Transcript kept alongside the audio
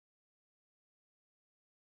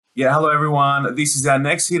Yeah, hello everyone. This is our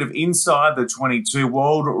next hit of Inside the 22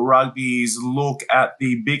 World Rugby's look at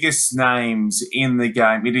the biggest names in the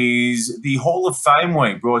game. It is the Hall of Fame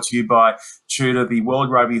week brought to you by Tudor. The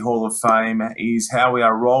World Rugby Hall of Fame is how we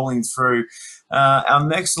are rolling through our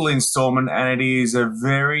next little installment, and it is a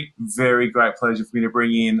very, very great pleasure for me to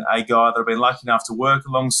bring in a guy that I've been lucky enough to work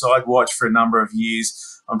alongside, watch for a number of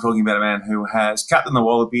years. I'm talking about a man who has captained the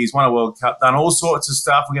Wallabies, won a World Cup, done all sorts of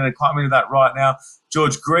stuff. We're going to climb into that right now.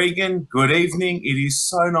 George Gregan, good evening. It is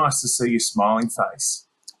so nice to see your smiling face.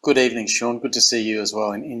 Good evening, Sean. Good to see you as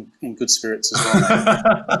well, in good spirits as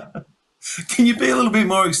well. Can you be a little bit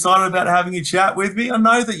more excited about having a chat with me? I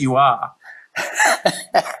know that you are.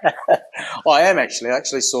 I am actually. I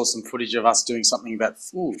actually saw some footage of us doing something about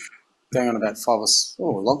going on about a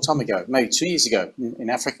long time ago, maybe 2 years ago in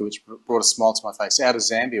Africa, which brought a smile to my face. Out of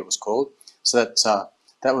Zambia, it was called. So that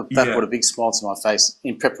brought a big smile to my face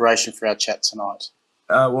in preparation for our chat tonight.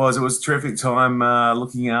 It was a terrific time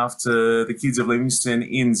looking after the kids of Livingston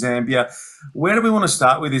in Zambia. Where do we want to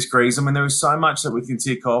start with this, Grease? I mean, there is so much that we can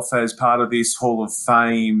tick off as part of this Hall of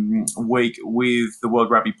Fame week with the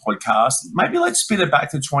World Rugby podcast. Maybe let's spin it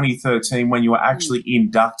back to 2013 when you were actually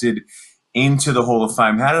inducted into the Hall of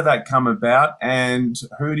Fame. How did that come about, and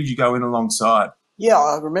who did you go in alongside? Yeah,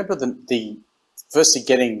 I remember the firstly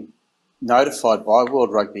getting notified by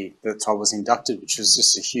World Rugby that I was inducted, which was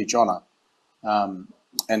just a huge honour.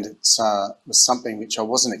 And it was something which I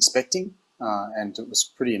wasn't expecting, and it was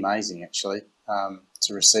pretty amazing actually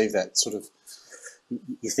to receive that sort of.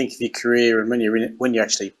 You think of your career, and when you're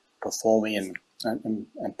actually performing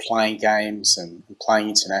and playing games and playing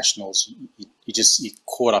internationals, you're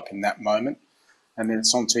caught up in that moment, and then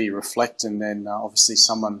it's on till you reflect, and then obviously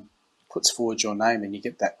someone puts forward your name and you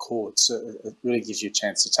get that call. So it really gives you a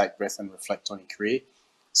chance to take breath and reflect on your career.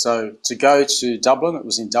 So to go to Dublin, it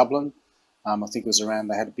was in Dublin. I think it was around,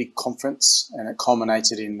 they had a big conference, and it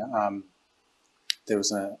culminated in, there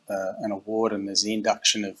was an award, and there's the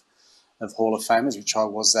induction of Hall of Famers, which I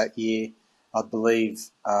was that year. I believe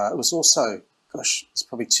it was also, it's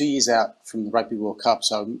probably 2 years out from the Rugby World Cup.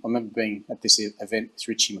 So I remember being at this event with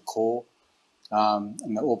Richie McCaw,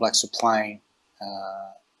 and the All Blacks were playing,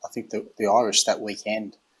 I think the Irish that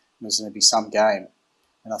weekend. There was going to be some game.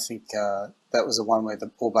 And I think that was the one where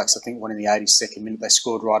the All Blacks, I think, won in the 82nd minute. They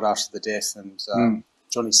scored right after the death, and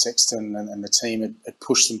Johnny Sexton and the team had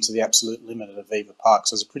pushed them to the absolute limit at Aviva Park.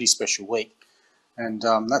 So it was a pretty special week. And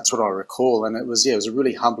that's what I recall. And it was a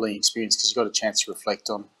really humbling experience because you got a chance to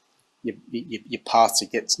reflect on your path to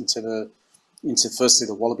get into firstly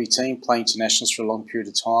the Wallaby team, playing internationals for a long period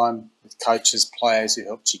of time with coaches, players who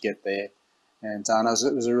helped you get there. And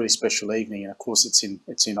it was a really special evening. And of course, it's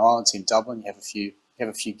in Ireland, it's in Dublin. You have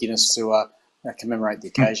a few Guinness to commemorate the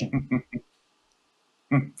occasion.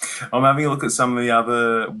 I'm having a look at some of the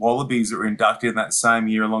other Wallabies that were inducted in that same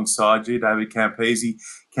year alongside you: David Campese,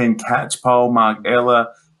 Ken Catchpole, Mark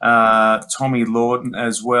Ella, Tommy Lawton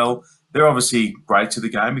as well. They're obviously great to the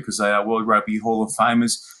game because they are World Rugby Hall of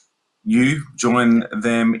Famers. You join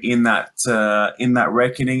them in that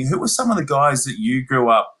reckoning. Who were some of the guys that you grew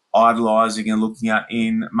up idolising and looking at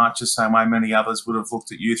in much the same way many others would have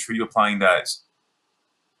looked at you through your playing days?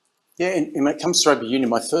 Yeah, and when it comes to rugby union,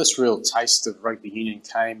 my first real taste of rugby union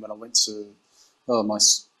came when I went to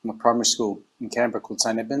my primary school in Canberra called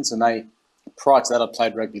St Edmunds, and prior to that I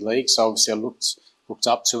played rugby league, so obviously I looked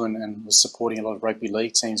up to and was supporting a lot of rugby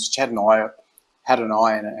league teams, which had an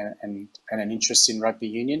eye and an interest in rugby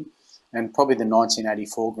union. And probably the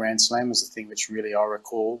 1984 Grand Slam was the thing which really I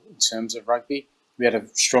recall in terms of rugby. We had a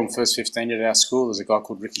strong first 15 at our school. There's a guy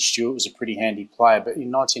called Ricky Stewart, who was a pretty handy player. But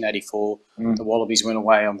in 1984, the Wallabies went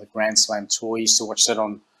away on the Grand Slam tour. I used to watch that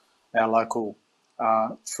on our local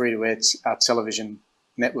free-to-air television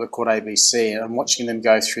network called ABC. And watching them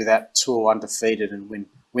go through that tour undefeated and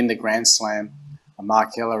win the Grand Slam. A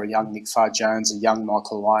Mark Ella, a young Nick Farr-Jones, a young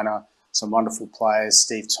Michael Liner, some wonderful players,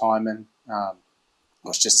 Steve Tyman,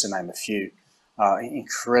 just to name a few.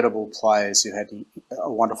 Incredible players who had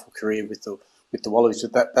a wonderful career with the Wallabies.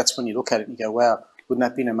 But that's when you look at it and you go, wow, wouldn't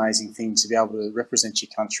that be an amazing thing to be able to represent your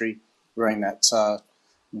country wearing that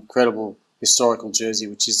incredible historical jersey,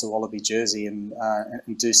 which is the Wallaby jersey, and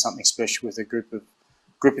do something special with a group of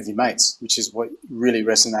your mates, which is what really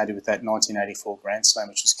resonated with that 1984 Grand Slam,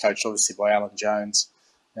 which was coached obviously by Alan Jones.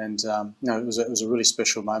 And it was a really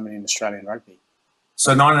special moment in Australian rugby.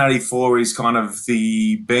 So 1984 is kind of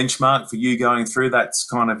the benchmark for you going through. That's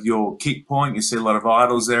kind of your kick point. You see a lot of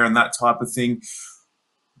idols there and that type of thing.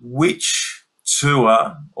 Which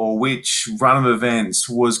tour or which run of events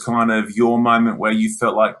was kind of your moment where you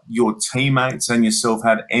felt like your teammates and yourself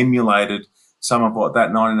had emulated some of what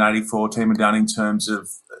that 1984 team had done in terms of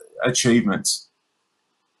achievements.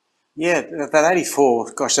 Yeah, that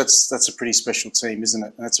 84, gosh, that's a pretty special team, isn't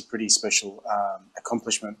it? And that's a pretty special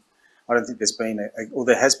accomplishment. I don't think there's been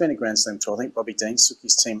there has been a Grand Slam tour. I think Bobby Deans took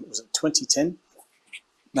his team, was it 2010?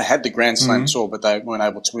 They had the Grand Slam tour, but they weren't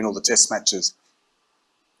able to win all the test matches.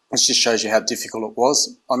 It just shows you how difficult it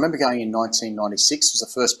was. I remember going in 1996, it was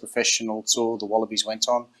the first professional tour the Wallabies went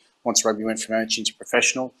on, once rugby went from amateur to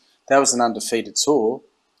professional. That was an undefeated tour.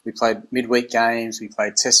 We played midweek games, we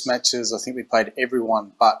played test matches. I think we played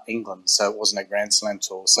everyone but England, so it wasn't a Grand Slam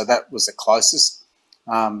tour. So that was the closest.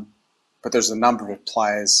 But there's a number of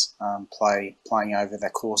players playing over the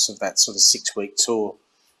course of that sort of 6-week tour.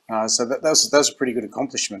 So that was a pretty good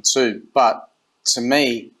accomplishment too. But to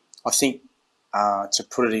me, I think to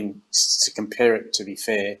put it in, to compare it, to be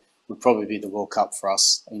fair, would probably be the World Cup for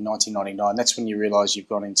us in 1999. That's when you realise you've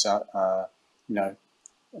gone into,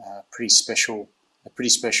 a pretty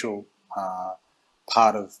special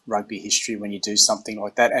part of rugby history when you do something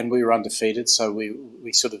like that. And we were undefeated, so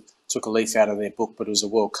we sort of took a leaf out of their book, but it was a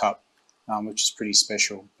World Cup, which is pretty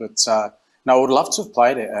special. But no, I would love to have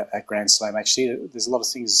played a Grand Slam, actually. There's a lot of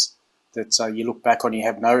things that you look back on, you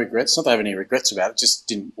have no regrets. Not that I have any regrets about it, just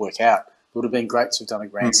didn't work out. It would have been great to have done a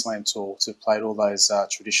Grand Slam tour, to have played all those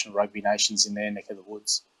traditional rugby nations in their neck of the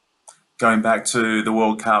woods. Going back to the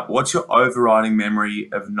World Cup, what's your overriding memory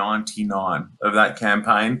of 99, of that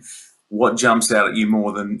campaign? What jumps out at you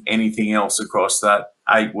more than anything else across that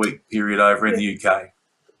 8-week period over in the UK?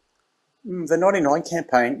 The 99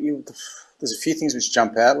 campaign, there's a few things which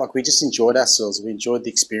jump out. Like, we just enjoyed ourselves. We enjoyed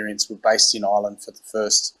the experience. We're based in Ireland for the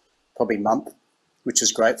first probably month, which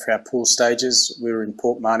was great for our pool stages. We were in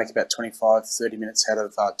Port Marnock, about 25, 30 minutes out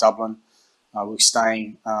of Dublin. We were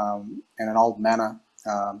staying in an old manor,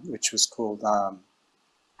 which was called,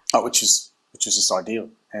 which was just ideal.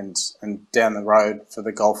 And down the road for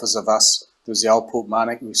the golfers of us, there was the old Port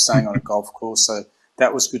Marnock. We were staying on a golf course, so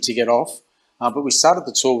that was good to get off. But we started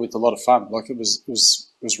the tour with a lot of fun. Like, it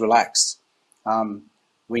was relaxed.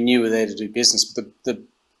 We knew we were there to do business. But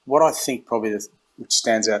what I think probably which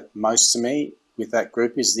stands out most to me with that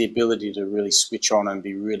group is the ability to really switch on and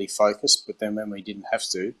be really focused. But then when we didn't have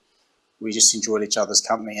to, we just enjoyed each other's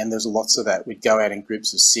company. And there's lots of that. We'd go out in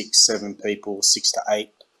groups of 6, 7 people, 6 to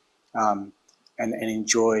 8, and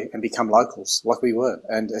enjoy and become locals like we were.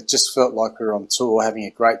 And it just felt like we were on tour having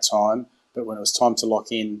a great time. But when it was time to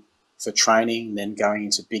lock in for training, then going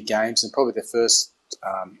into big games, and probably the first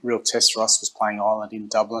real test for us was playing Ireland in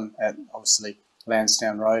Dublin at, obviously,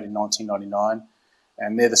 Lansdowne Road in 1999.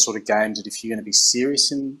 And they're the sort of games that if you're going to be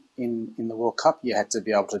serious in the World Cup, you had to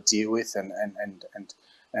be able to deal with and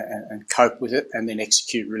cope with it, and then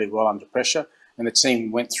execute really well under pressure. And the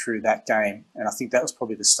team went through that game, and I think that was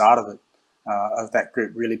probably the start of it, of that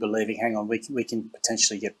group really believing, hang on, we can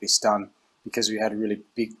potentially get this done, because we had a really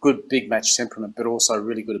good big match temperament, but also a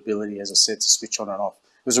really good ability, as I said, to switch on and off.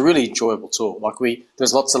 It was a really enjoyable tour. Like,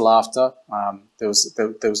 there's lots of laughter. There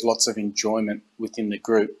was lots of enjoyment within the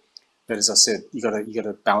group. But as I said, you got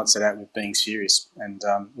to balance it out with being serious, and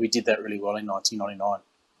we did that really well in 1999.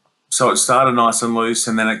 So it started nice and loose,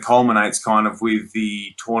 and then it culminates kind of with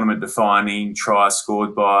the tournament-defining try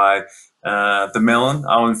scored by the Melon,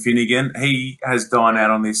 Owen Finnegan. He has dined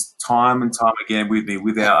out on this time and time again with me,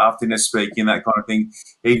 without after speaking, that kind of thing.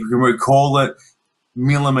 He can recall it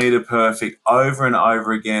millimetre perfect over and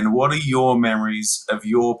over again. What are your memories of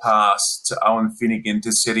your pass to Owen Finnegan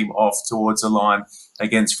to set him off towards the line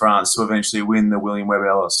against France to eventually win the William Webb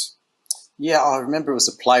Ellis? Yeah, I remember it was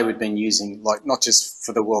a play we'd been using, like, not just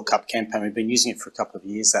for the World Cup campaign, we'd been using it for a couple of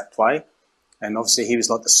years, that play. And obviously he was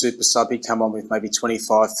like the super sub. He'd come on with maybe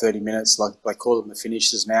 25, 30 minutes, like they call them the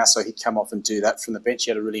finishers now. So he'd come off and do that from the bench.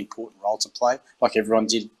 He had a really important role to play, like everyone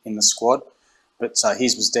did in the squad. But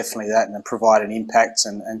his was definitely that, and then provide an impact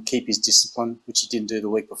and keep his discipline, which he didn't do the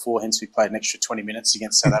week before. Hence, we played an extra 20 minutes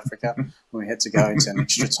against South Africa when we had to go into an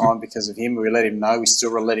extra time because of him. We let him know. We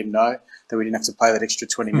still let him know that we didn't have to play that extra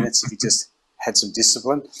 20 minutes if he just had some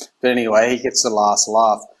discipline. But anyway, he gets the last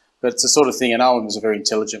laugh. But it's the sort of thing, and Owen was a very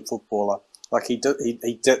intelligent footballer. Like, he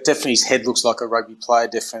definitely, his head looks like a rugby player.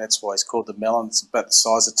 Definitely, that's why he's called the Melon. It's about the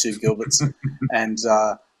size of 2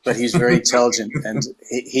 Gilberts. But he's very intelligent, and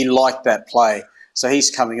he liked that play. So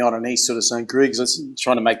he's coming on and he's sort of saying, Griggs, let's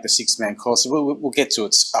trying to make the 6-man call. So we'll get to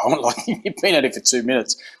it. I'm like, you've been at it for 2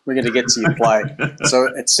 minutes. We're going to get to your play. So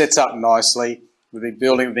it sets up nicely. We've been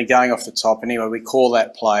building, we've been going off the top. Anyway, we call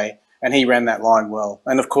that play, and he ran that line well.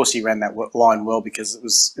 And of course, he ran that line well because it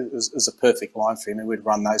was a perfect line for him, and we'd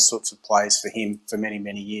run those sorts of plays for him for many,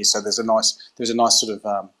 many years. So there's a nice sort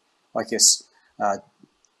of,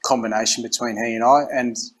 combination between he and I,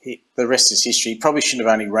 and the rest is history. He probably shouldn't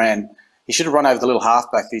have only ran He should have run over the little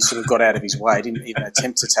halfback who sort of got out of his way, didn't even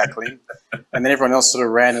attempt to tackle him. And then everyone else sort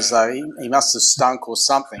of ran as though he must have stunk or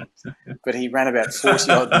something. But he ran about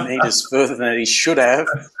 40-odd metres further than he should have.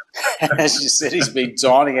 As you said, he's been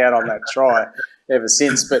dining out on that try ever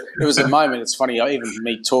since. But it was a moment, it's funny, even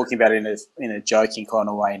me talking about it in a joking kind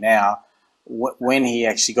of way now, when he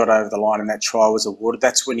actually got over the line and that try was awarded,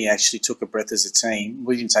 that's when he actually took a breath as a team.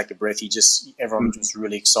 We didn't take a breath. Everyone was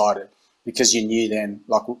really excited because you knew then,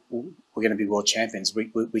 like, we're going to be world champions.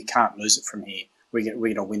 We can't lose it from here. We're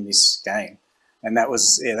going to win this game. And that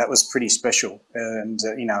was pretty special. And,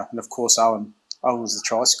 and of course, Owen was the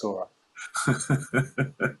try scorer.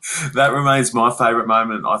 That remains my favourite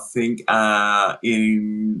moment, I think,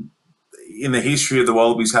 in the history of the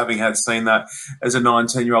Wallabies, having seen that as a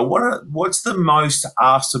 19-year-old. What's the most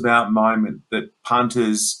asked about moment that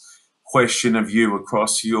punters question of you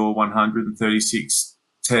across your 136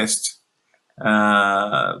 test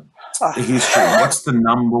history? What's the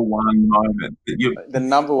number one moment that you? The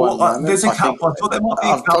number one moment. There's a couple. I thought there might be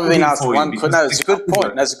a couple. I've probably been asked one. No, it's a good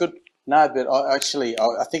point. That's a good. No, but I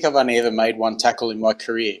think I've only ever made one tackle in my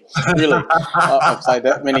career. Really, I played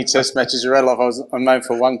that many test matches in real life. I'm known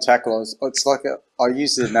for one tackle. It's like I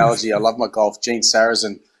use the analogy. I love my golf. Gene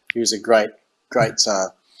Sarazen, he was a great Grand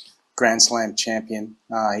Slam champion.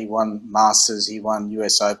 He won Masters. He won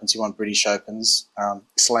US Opens. He won British Opens.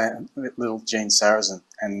 Little Gene Sarazen,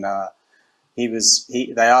 and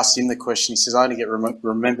they asked him the question. He says, "I only get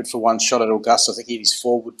remembered for one shot at Augusta. I think he hit his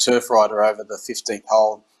forward turf rider over the 15th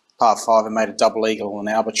hole." Par 5 and made a double eagle on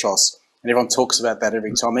albatross. And everyone talks about that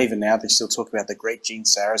every time. Even now, they still talk about the great Gene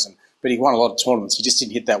Sarazen. But he won a lot of tournaments. He just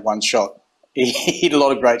didn't hit that one shot. He hit a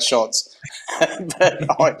lot of great shots. But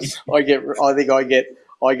I get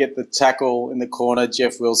the tackle in the corner,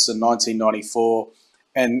 Jeff Wilson, 1994.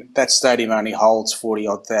 And that stadium only holds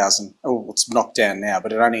 40-odd thousand. Oh, it's knocked down now,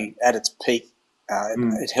 but it only, at its peak,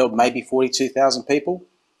 it held maybe 42,000 people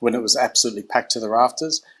when it was absolutely packed to the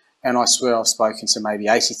rafters. And I swear I've spoken to maybe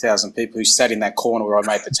 80,000 people who sat in that corner where I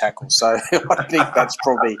made the tackle. So I think that's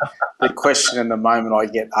probably the question and the moment I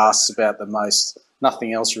get asked about the most.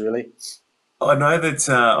 Nothing else really. I know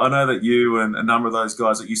that you and a number of those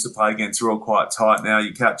guys that used to play against are all quite tight now.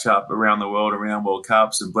 You catch up around the world, around World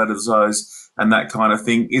Cups and Bledisloes and that kind of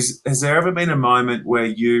thing. Has there ever been a moment where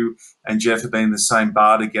you and Jeff have been in the same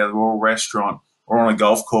bar together or a restaurant or on a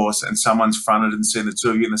golf course and someone's fronted and seen the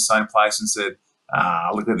two of you in the same place and said,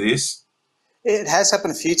 look at this? It has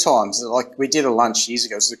happened a few times. Like we did a lunch years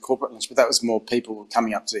ago. It was a corporate lunch, but that was more people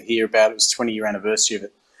coming up to hear about it. It was 20-year anniversary of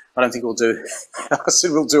it. I don't think we'll do – I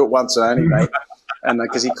said we'll do it once only, mate, and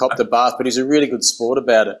because he copped a bath. But he's a really good sport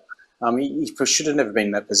about it. He should have never been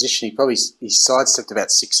in that position. He sidestepped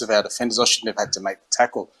about 6 of our defenders. I shouldn't have had to make the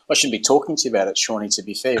tackle. I shouldn't be talking to you about it, Shawnee, to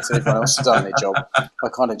be fair, if everyone else has done their job. I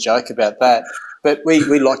kind of joke about that. But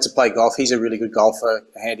we like to play golf. He's a really good golfer,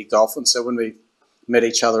 a handy golfer. And so when we met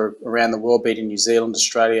each other around the world, beating New Zealand,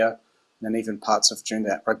 Australia, and even parts of during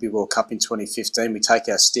that Rugby World Cup in 2015, we take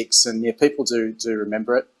our sticks. And, yeah, people do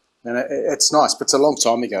remember it. And it's nice, but it's a long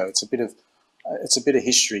time ago. It's a bit of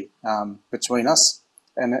history between us.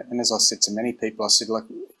 And as I said to many people, I said, look,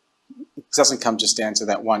 it doesn't come just down to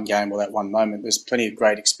that one game or that one moment. There's plenty of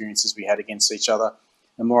great experiences we had against each other.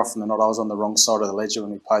 And more often than not, I was on the wrong side of the ledger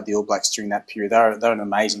when we played the All Blacks during that period. They're an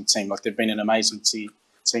amazing team. Like they've been an amazing team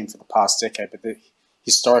for the past decade, but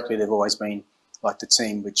historically they've always been like the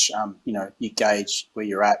team which, you gauge where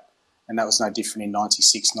you're at. And that was no different in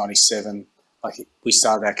 96, 97. Like we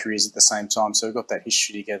started our careers at the same time, so we've got that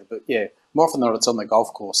history together. But yeah, more often than not, it's on the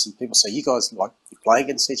golf course, and people say, "You guys you play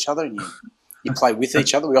against each other and you play with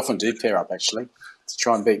each other." We often do pair up actually to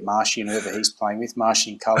try and beat Marshy and whoever he's playing with,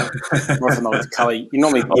 Marshy and Cullen. More often than not with Cullen,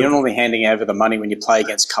 you're normally handing over the money when you play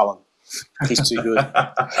against Cullen. He's too good.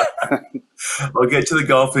 I'll get to the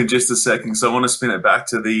golf in just a second, so I want to spin it back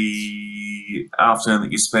to the afternoon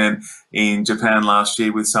that you spent in Japan last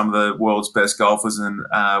year with some of the world's best golfers and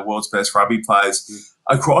world's best rugby players.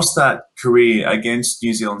 Across that career against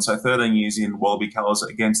New Zealand, so 13 years in Wallaby colours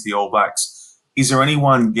against the All Blacks, is there any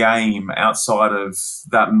one game outside of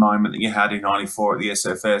that moment that you had in 94 at the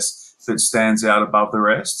SFS that stands out above the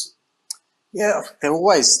rest? Yeah, they're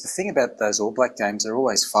always, the thing about those All Black games, they're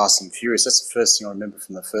always fast and furious. That's the first thing I remember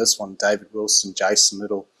from the first one. David Wilson, Jason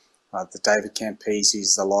Little, the David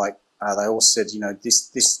Campeses, the like. They all said,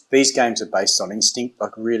 these games are based on instinct.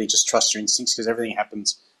 Like really just trust your instincts because everything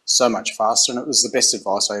happens so much faster. And it was the best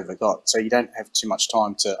advice I ever got. So you don't have too much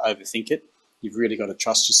time to overthink it. You've really got to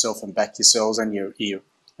trust yourself and back yourselves and your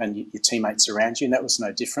teammates around you. And that was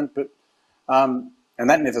no different. But and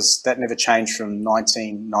that never changed from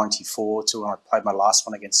 1994 to when I played my last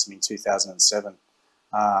one against them in 2007.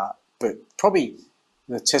 But probably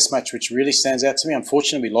the test match which really stands out to me,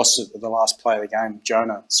 unfortunately we lost it at the last play of the game.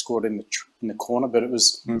 Jonah scored in the corner, but it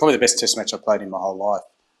was probably the best test match I played in my whole life,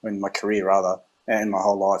 in my career rather, and my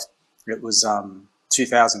whole life. It was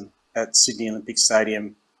 2000 at Sydney Olympic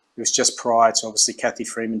Stadium. It was just prior to obviously Kathy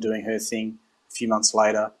Freeman doing her thing a few months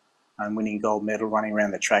later and winning a gold medal, running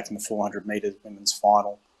around the track in the 400 metres women's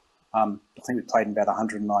final. I think we played in about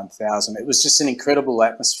 109,000. It was just an incredible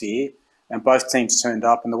atmosphere, and both teams turned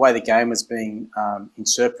up. And the way the game was being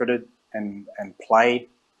interpreted and played,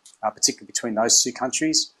 particularly between those two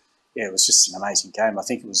countries, yeah, it was just an amazing game. I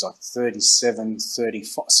think it was like 37,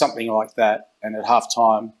 35, something like that. And at half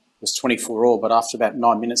time, it was 24-all. But after about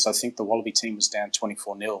 9 minutes, I think the Wallaby team was down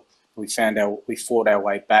 24-0. We fought our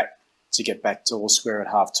way back to get back to all square at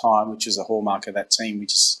half time, which is a hallmark of that team. We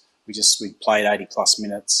played 80 plus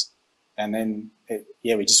minutes. And then,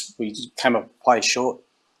 we came up play short.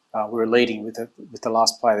 We were leading with the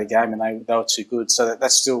last play of the game, and they were too good. So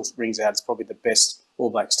that still rings out as probably the best All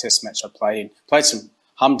Blacks Test match I played in. Played some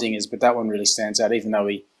humdingers, but that one really stands out. Even though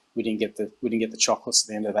we didn't get the chocolates at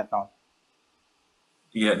the end of that night.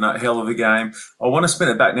 Yeah, no, hell of a game. I want to spin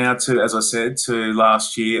it back now to, as I said, to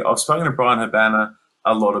last year. I've spoken to Brian Habana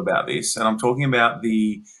a lot about this, and I'm talking about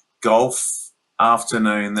the golf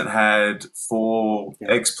afternoon that had 4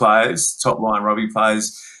 ex-players, top-line rugby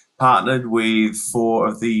players, partnered with 4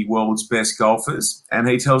 of the world's best golfers, and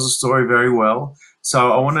he tells the story very well.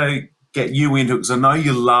 So I want to get you into it because I know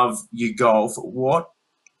you love your golf. What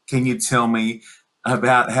can you tell me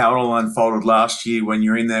about how it all unfolded last year when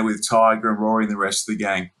you're in there with Tiger and Rory and the rest of the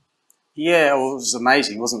gang? Yeah, well, it was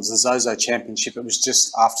amazing. It was the Zozo Championship. It was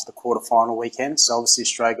just after the quarterfinal weekend. So obviously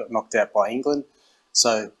Australia got knocked out by England.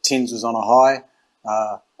 So Tins was on a high.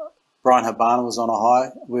 Brian Habana was on a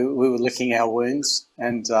high. We were licking our wounds,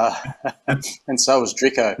 and and so was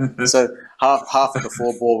Drico. So half of the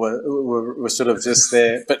 4 ball were sort of just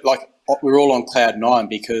there, but like we were all on cloud 9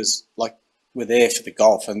 because like we're there for the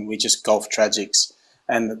golf and we just golf tragics.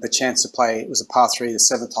 And the chance to play, it was a par 3, the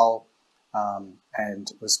 7th hole,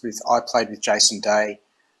 and it was I played with Jason Day,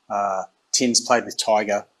 Tins played with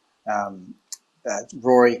Tiger.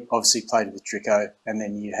 Rory obviously played with Drico, and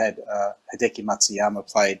then you had Hideki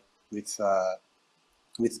Matsuyama played with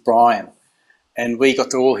Brian, and we got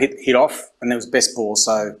to all hit off, and there was best ball.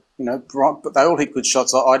 So but they all hit good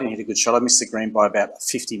shots. I didn't hit a good shot. I missed the green by about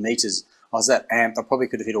 50 metres. I was that amped. I probably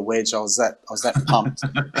could have hit a wedge. I was that pumped,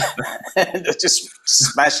 and I just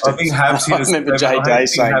smashed it. I think I remember Jay Day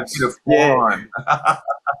saying, "Yeah."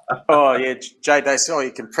 Oh yeah, Jay Day said, "Oh,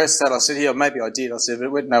 you can press that." I said, "Yeah, maybe I did." I said, "But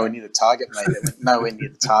it went nowhere near the target, mate. It went nowhere near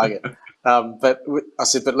the target." But I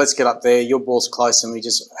said, "But let's get up there. Your ball's close," and we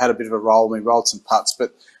just had a bit of a roll. We rolled some putts,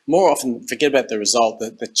 but more often, forget about the result.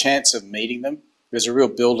 The chance of meeting them, there was a real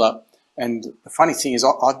build-up. And the funny thing is,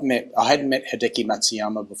 I hadn't met Hideki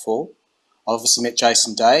Matsuyama before. I obviously met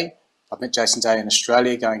Jason Day. I've met Jason Day in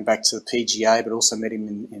Australia, going back to the PGA, but also met him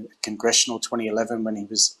in Congressional 2011 when he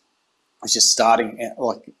was just starting,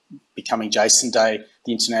 like becoming Jason Day,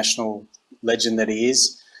 the international legend that he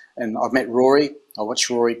is. And I've met Rory. I watched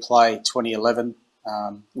Rory play 2011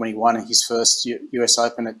 when he won his first US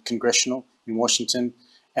Open at Congressional in Washington.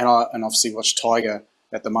 And obviously watched Tiger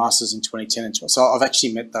at the Masters in 2010. And so I've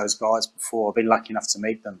actually met those guys before. I've been lucky enough to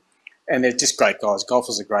meet them. And they're just great guys.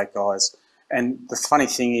 Golfers are great guys. And the funny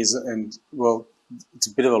thing is, it's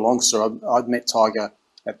a bit of a long story. I'd met Tiger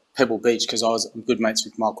at Pebble Beach because I'm good mates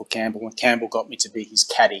with Michael Campbell, and Campbell got me to be his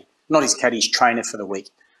caddy. Not his caddy, his trainer for the week.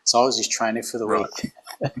 So I was his trainer for the week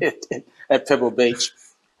at Pebble Beach.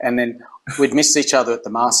 And then we'd missed each other at the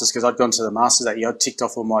Masters because I'd gone to the Masters that year. I'd ticked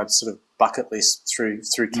off all my sort of bucket list through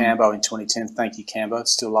Cambo in 2010. Thank you, Cambo.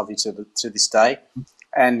 Still love you to this day.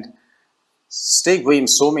 And Steve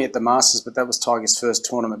Williams saw me at the Masters, but that was Tiger's first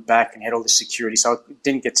tournament back, and he had all this security, so I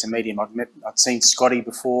didn't get to meet him. I'd seen Scotty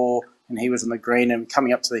before, and he was on the green, and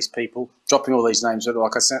coming up to these people, dropping all these names,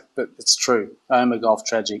 like I said, but it's true. I am a golf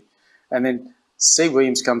tragic. And then Steve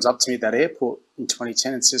Williams comes up to me at that airport in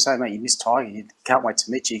 2010 and says, "Hey mate, you missed Tiger. You can't wait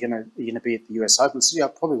to meet you. You're gonna be at the US Open." I said, "Yeah, I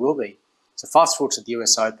probably will be." So fast forward to the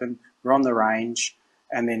US Open, we're on the range,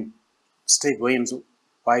 and then Steve Williams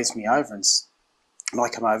waves me over and I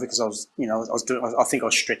come over because I think I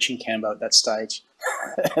was stretching Cambo at that stage.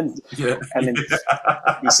 and then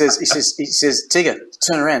he says, "Tigger,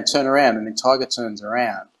 turn around." And then Tiger turns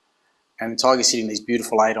around, and Tiger's hitting these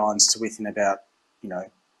beautiful 8 irons to within about,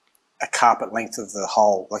 a carpet length of the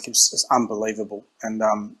hole. Like it's unbelievable. And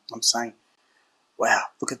I'm saying, wow,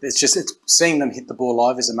 look at this. Seeing them hit the ball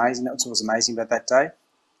live is amazing. That's what was amazing about that day.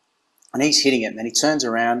 and he's hitting it. And then he turns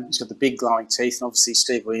around. He's got the big glowing teeth. And obviously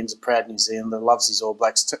Steve Williams, a proud New Zealander, loves his All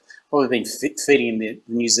Blacks. Probably been feeding him the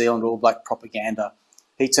New Zealand All Black propaganda.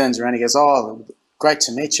 He turns around. He goes, "Oh, great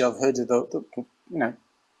to meet you. I've heard of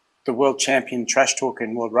the world champion trash talker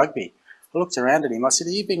in world rugby." I looked around at him. I said,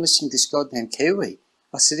 "Have you been listening to this goddamn Kiwi?"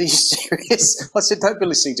 I said, "Are you serious?" I said, "Don't be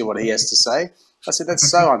listening to what he has to say." I said, "That's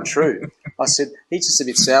so untrue." I said, "He's just a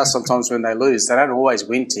bit sour sometimes when they lose. They don't always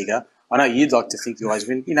win, Tigger. I know you'd like to think you always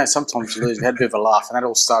win. Sometimes you lose." We had a bit of a laugh, and that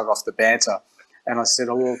all started off the banter. And I said,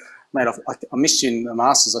 "Oh, well, mate, I missed you in the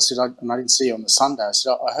Masters." I said, and I didn't see you on the Sunday. I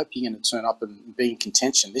said, "I hope you're going to turn up and be in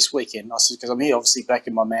contention this weekend." I said, "Because I'm here, obviously,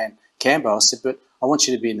 backing my man Cambo." I said, "But I want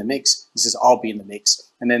you to be in the mix." He says, "I'll be in the mix."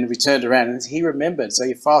 And then we turned around, and he remembered. So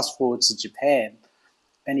you fast forward to Japan,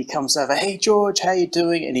 and he comes over, "Hey, George, how you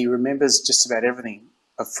doing?" And he remembers just about everything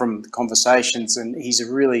from the conversations. And he's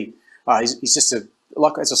a really, he's just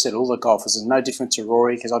like, as I said, all the golfers are no different to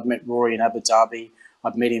Rory, because I'd met Rory in Abu Dhabi.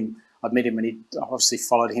 I'd met him when he obviously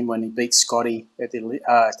followed him when he beat Scotty at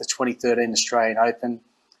the 2013 Australian Open.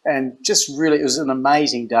 And just really, it was an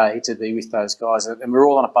amazing day to be with those guys. And we're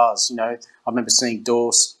all on a buzz, I remember seeing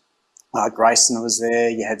Dorse, Grayson was there.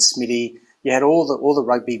 You had Smitty. You had all the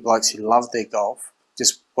rugby blokes who loved their golf,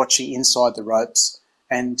 just watching inside the ropes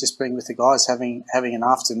and just being with the guys, having an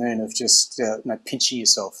afternoon of just pinching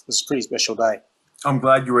yourself. It was a pretty special day. I'm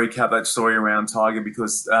glad you recapped that story around Tiger,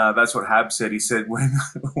 because that's what Hab said. He said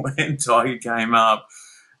when Tiger came up,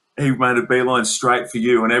 he made a beeline straight for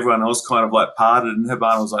you, and everyone else kind of like parted, and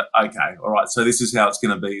Habana was like, "Okay, all right, so this is how it's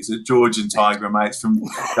going to be." So George and Tiger are mates from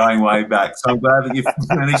going way back. So I'm glad that you've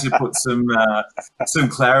managed to put some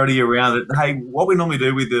clarity around it. Hey, what we normally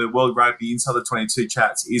do with the World Rugby Inside the 22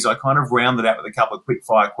 chats is I kind of round it out with a couple of quick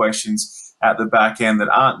fire questions at the back end that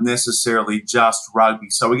aren't necessarily just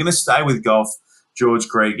rugby. So we're going to stay with golf, George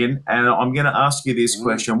Gregan, and I'm going to ask you this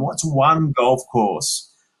question. What's one golf course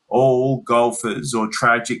all golfers or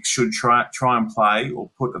tragics should try and play or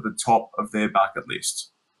put at the top of their bucket list?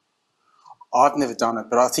 I've never done it,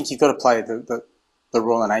 but I think you've got to play the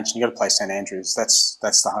Royal and Ancient. You've got to play St Andrews. That's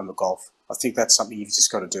the home of golf. I think that's something you've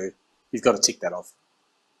just got to do. You've got to tick that off.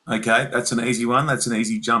 Okay, that's an easy one. That's an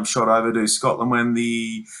easy jump shot over to Scotland when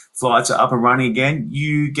the flights are up and running again.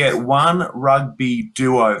 You get one rugby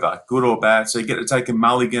do-over, good or bad. So you get to take a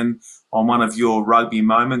mulligan on one of your rugby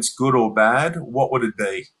moments, good or bad. What would it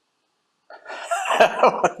be?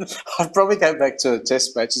 I'd probably go back to a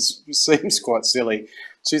test match. It seems quite silly.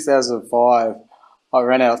 2005, I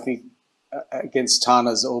ran out, I think, against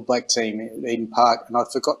Tana's All Black team in Eden Park, and I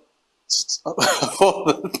forgot all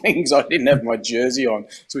the things. I didn't have my jersey on.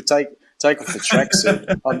 So we take off the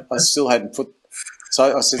tracksuit. I still hadn't put...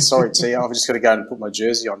 So I said, "Sorry, T, I've just got to go and put my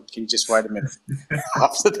jersey on. Can you just wait a minute?"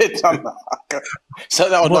 After they'd done that. So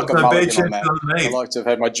that would like a mulligan on that. I like to have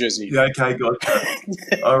had my jersey. Yeah, okay,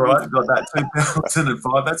 gotcha. All right, got that.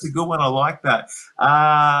 2005. That's a good one. I like that.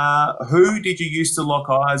 Who did you used to lock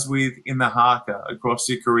eyes with in the haka across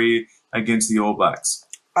your career against the All Blacks?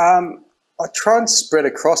 I try and spread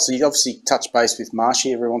across. So you obviously touch base with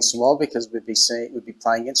Marshy every once in a while, because we'd be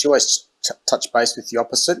playing against. You always touch base with the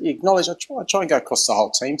opposite. You acknowledge. I try and go across the whole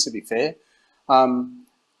team, to be fair.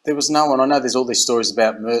 There was no one. I know there's all these stories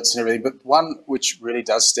about Mertz and everything, but one which really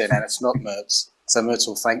does stand out, it's not Mertz. So Mertz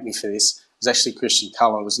will thank me for this. It was actually Christian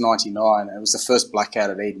Cullen. It was 99, and it was the first blackout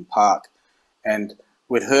at Eden Park. And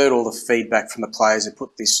we'd heard all the feedback from the players who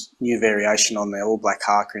put this new variation on their All Black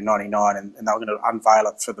haka in 99, and they were going to unveil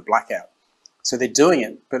it for the blackout. So they're doing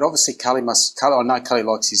it, but obviously I know Cully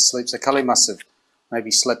likes his sleep, so Cully must have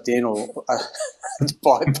maybe slept in or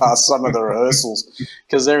bypassed some of the rehearsals,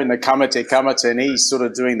 because they're in the kamate, and he's sort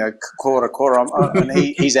of doing the quarter, and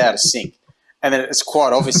he's out of sync. And then it's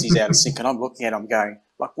quite obvious he's out of sync, and I'm looking at him going,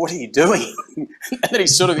 like, "What are you doing?" And then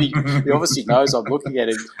he obviously knows I'm looking at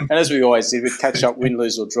him. And as we always did, we'd catch up, win,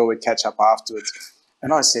 lose or draw, we'd catch up afterwards.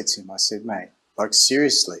 And I said to him, "Mate, like,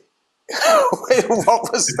 seriously,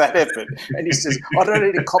 what was that effort?" And he says, "I don't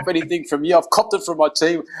need to cop anything from you. I've copped it from my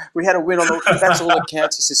team. We had a win that's all that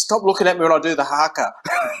counts." He says, "Stop looking at me when I do the haka."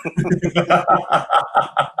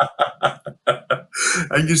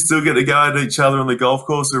 And you still get to go at each other on the golf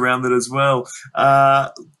course around it as well.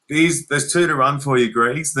 There's two to run for you,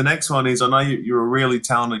 Gregs. The next one is, I know you're a really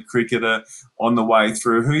talented cricketer on the way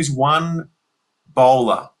through. Who's one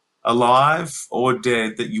bowler, alive or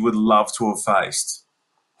dead, that you would love to have faced?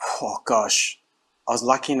 Oh, gosh. I was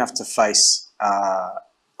lucky enough to face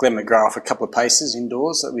Glenn McGrath a couple of paces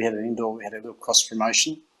indoors. We had a little cross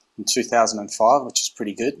promotion in 2005, which is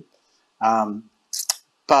pretty good.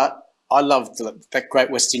 But I loved that great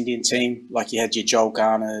West Indian team. Like, you had your Joel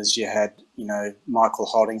Garners, you had, Michael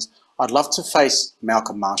Holdings. I'd love to face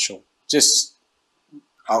Malcolm Marshall, just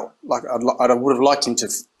I would have liked him to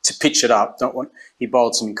pitch it up. He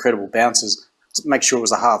bowled some incredible bounces to make sure it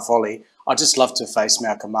was a half volley. I just love to face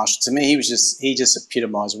Malcolm Marshall. To me, he just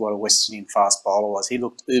epitomised what a West Indian fast bowler was. He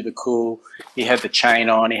looked uber cool. He had the chain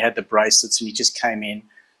on, he had the bracelets, and he just came in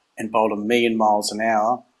and bowled 1,000,000 miles an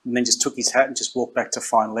hour, and then just took his hat and just walked back to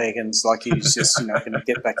fine leg, and it's like he was just going to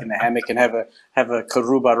get back in the hammock and have a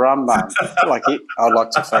Karuba Ramban. I'd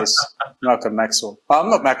like to face Malcolm Maxwell.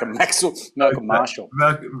 Not Malcolm Maxwell, Malcolm Marshall.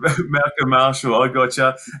 Malcolm Marshall, I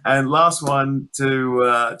gotcha. And last one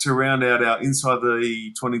to round out our Inside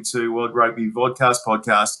the 22 World Rugby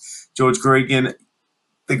podcast, George Gregan,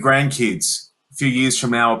 the grandkids a few years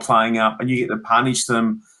from now are playing up, and you get to punish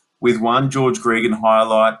them with one George Gregan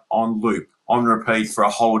highlight on loop, on repeat for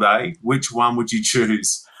a whole day. Which one would you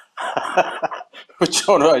choose? Which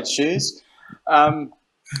one would I choose?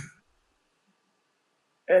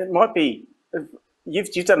 It might be.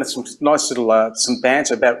 You've done some nice little some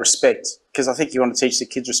banter about respect, because I think you want to teach the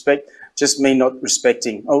kids respect. Just me not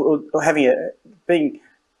respecting or being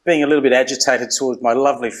a little bit agitated towards my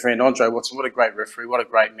lovely friend Andre Watson. What a great referee! What a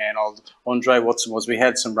great man old Andre Watson was. We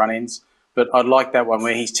had some run-ins. But I'd like that one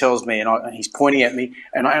where he tells me and he's pointing at me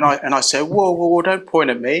and I say, whoa, don't point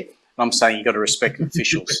at me. And I'm saying you've got to respect the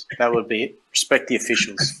officials. That would be it. Respect the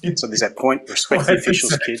officials. So there's that point. Respect the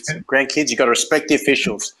officials, kids. Grandkids, you've got to respect the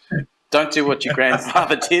officials. Don't do what your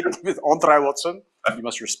grandfather did with Andre Watson. You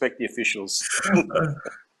must respect the officials.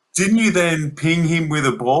 Didn't you then ping him with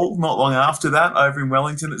a ball not long after that over in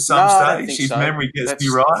Wellington at some stage? His memory gets me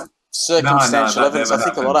right. Circumstantial evidence. I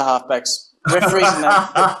think a lot of halfbacks, referees, and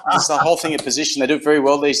that's the whole thing of position. They do it very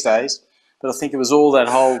well these days. But I think it was all that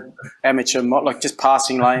whole amateur, like just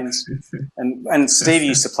passing lanes. And Stevie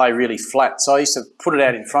used to play really flat. So I used to put it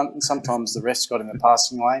out in front, and sometimes the refs got in the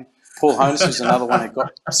passing lane. Paul Honus was another one who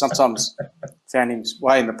sometimes found his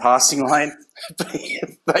way in the passing lane.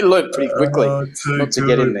 They learned pretty quickly not to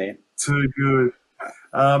get in there. Too good.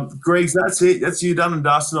 Gregs, that's it. That's you done and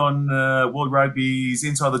dusted on World Rugby's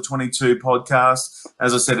Inside the 22 podcast.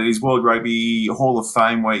 As I said, it is World Rugby Hall of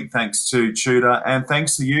Fame week, thanks to Tudor. And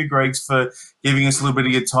thanks to you, Gregs, for giving us a little bit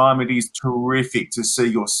of your time. It is terrific to see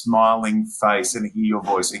your smiling face and hear your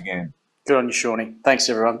voice again. Good on you, Shawnee. Thanks,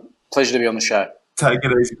 everyone. Pleasure to be on the show. Take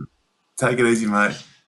it easy. Take it easy, mate.